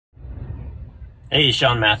Hey,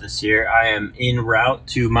 Sean Mathis here. I am en route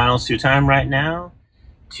to Miles to Time right now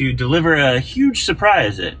to deliver a huge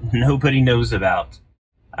surprise that nobody knows about.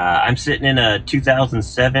 I'm sitting in a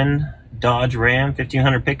 2007 Dodge Ram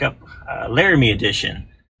 1500 pickup, Laramie edition.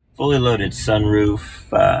 Fully loaded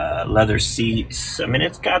sunroof, leather seats. I mean,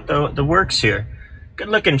 it's got the works here. Good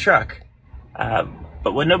looking truck.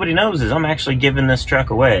 But what nobody knows is I'm actually giving this truck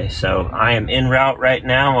away. So I am en route right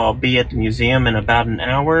now. I'll be at the museum in about an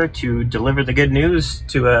hour to deliver the good news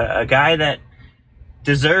to a guy that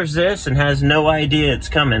deserves this and has no idea it's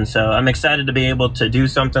coming. So I'm excited to be able to do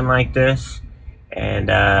something like this. And,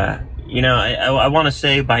 you know, I want to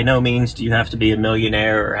say by no means do you have to be a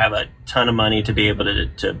millionaire or have a ton of money to be able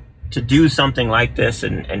to do something like this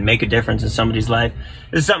and make a difference in somebody's life.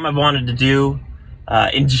 This is something I've wanted to do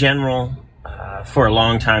in general for a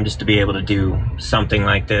long time, just to be able to do something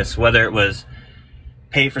like this, whether it was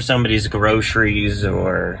pay for somebody's groceries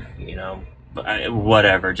or, you know,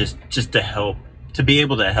 whatever, just to help, to be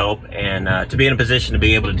able to help, and to be in a position to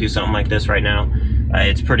be able to do something like this right now.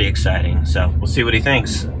 It's pretty exciting. So we'll see what he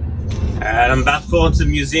thinks. I'm about to pull into the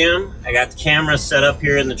museum. I got the camera set up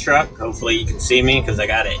here in the truck. Hopefully you can see me because I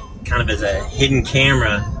got it kind of as a hidden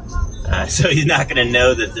camera. So he's not going to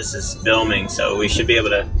know that this is filming. So we should be able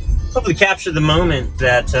to hopefully capture the moment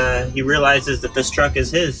that he realizes that this truck is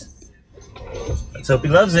his. Let's hope he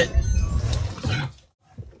loves it.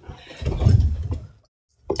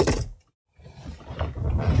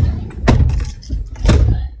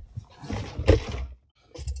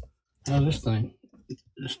 Now this thing,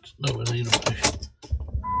 just over there, push.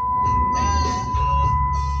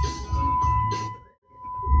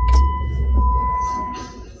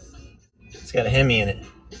 It's got a Hemi in it.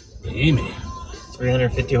 Hemi.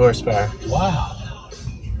 350 horsepower. Wow.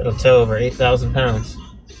 It'll tow over 8,000 pounds.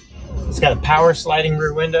 It's got a power sliding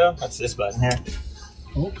rear window. That's this button here.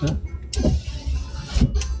 Okay.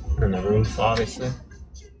 And the roof, obviously.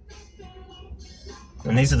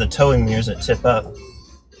 And these are the towing mirrors that tip up.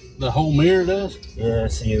 The whole mirror does? Yeah,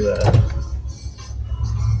 so you,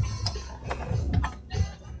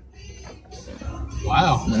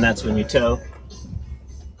 Wow. and that's when you tow.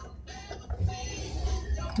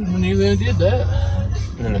 I knew they did that.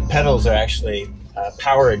 And then the pedals are actually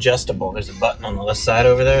power adjustable. There's a button on the left side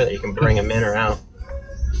over there that you can bring them in or out.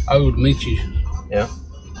 I would meet you. Yeah.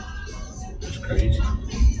 That's crazy.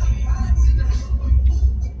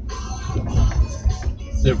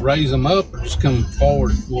 Does it raise them up or just come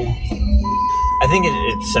forward more? I think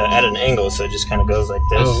it's at an angle, so it just kind of goes like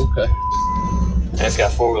this. Oh, okay. And it's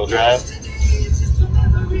got four-wheel drive.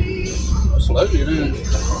 Slow you down.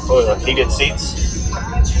 Four-wheel heated seats.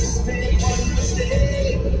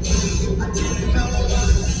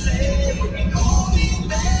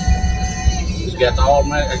 It's got the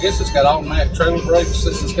automatic, I guess it's got automatic trailer brakes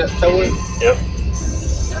since it's got towing. Yep.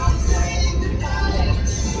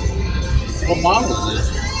 What model is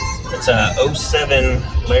this? It's a 07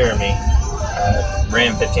 Laramie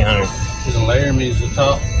Ram 1500. Is the Laramie's the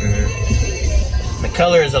top? Mm-hmm. The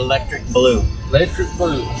color is electric blue. Electric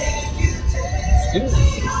blue. It's good.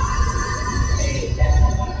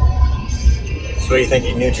 So what do you think of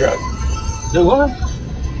your new truck? Do what?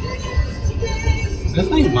 This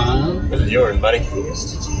ain't mine. This is yours, buddy.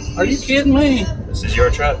 Are you kidding me? This is your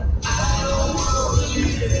truck. I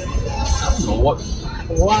don't know what.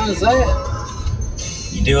 Why is that?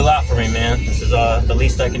 You do a lot for me, man. This is the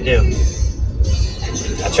least I can do.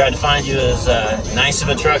 I tried to find you as nice of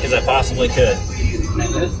a truck as I possibly could.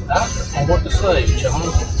 Man, I don't know what to say, John.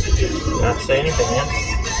 Not to say anything, man.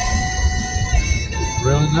 It's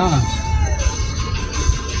really nice.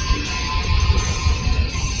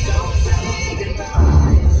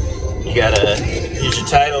 You gotta use your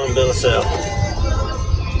title and bill of sale.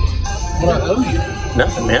 What I owe you?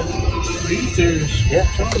 Nothing, man. Are you serious? Yeah.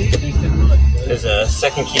 John, you think that much? There's a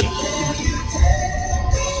second key.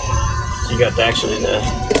 So you got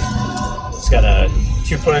it's got a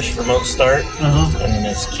 2-push remote start, and then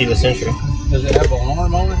it's keyless entry. Does it have an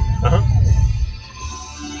alarm on it?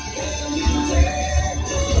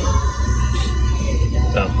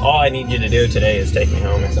 So all I need you to do today is take me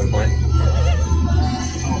home at some point.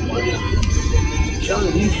 Sean,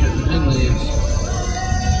 you should have done this.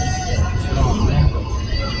 Sean, man.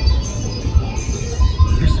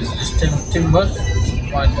 This is just too much.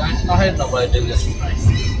 Like, I ain't had nobody do this for me.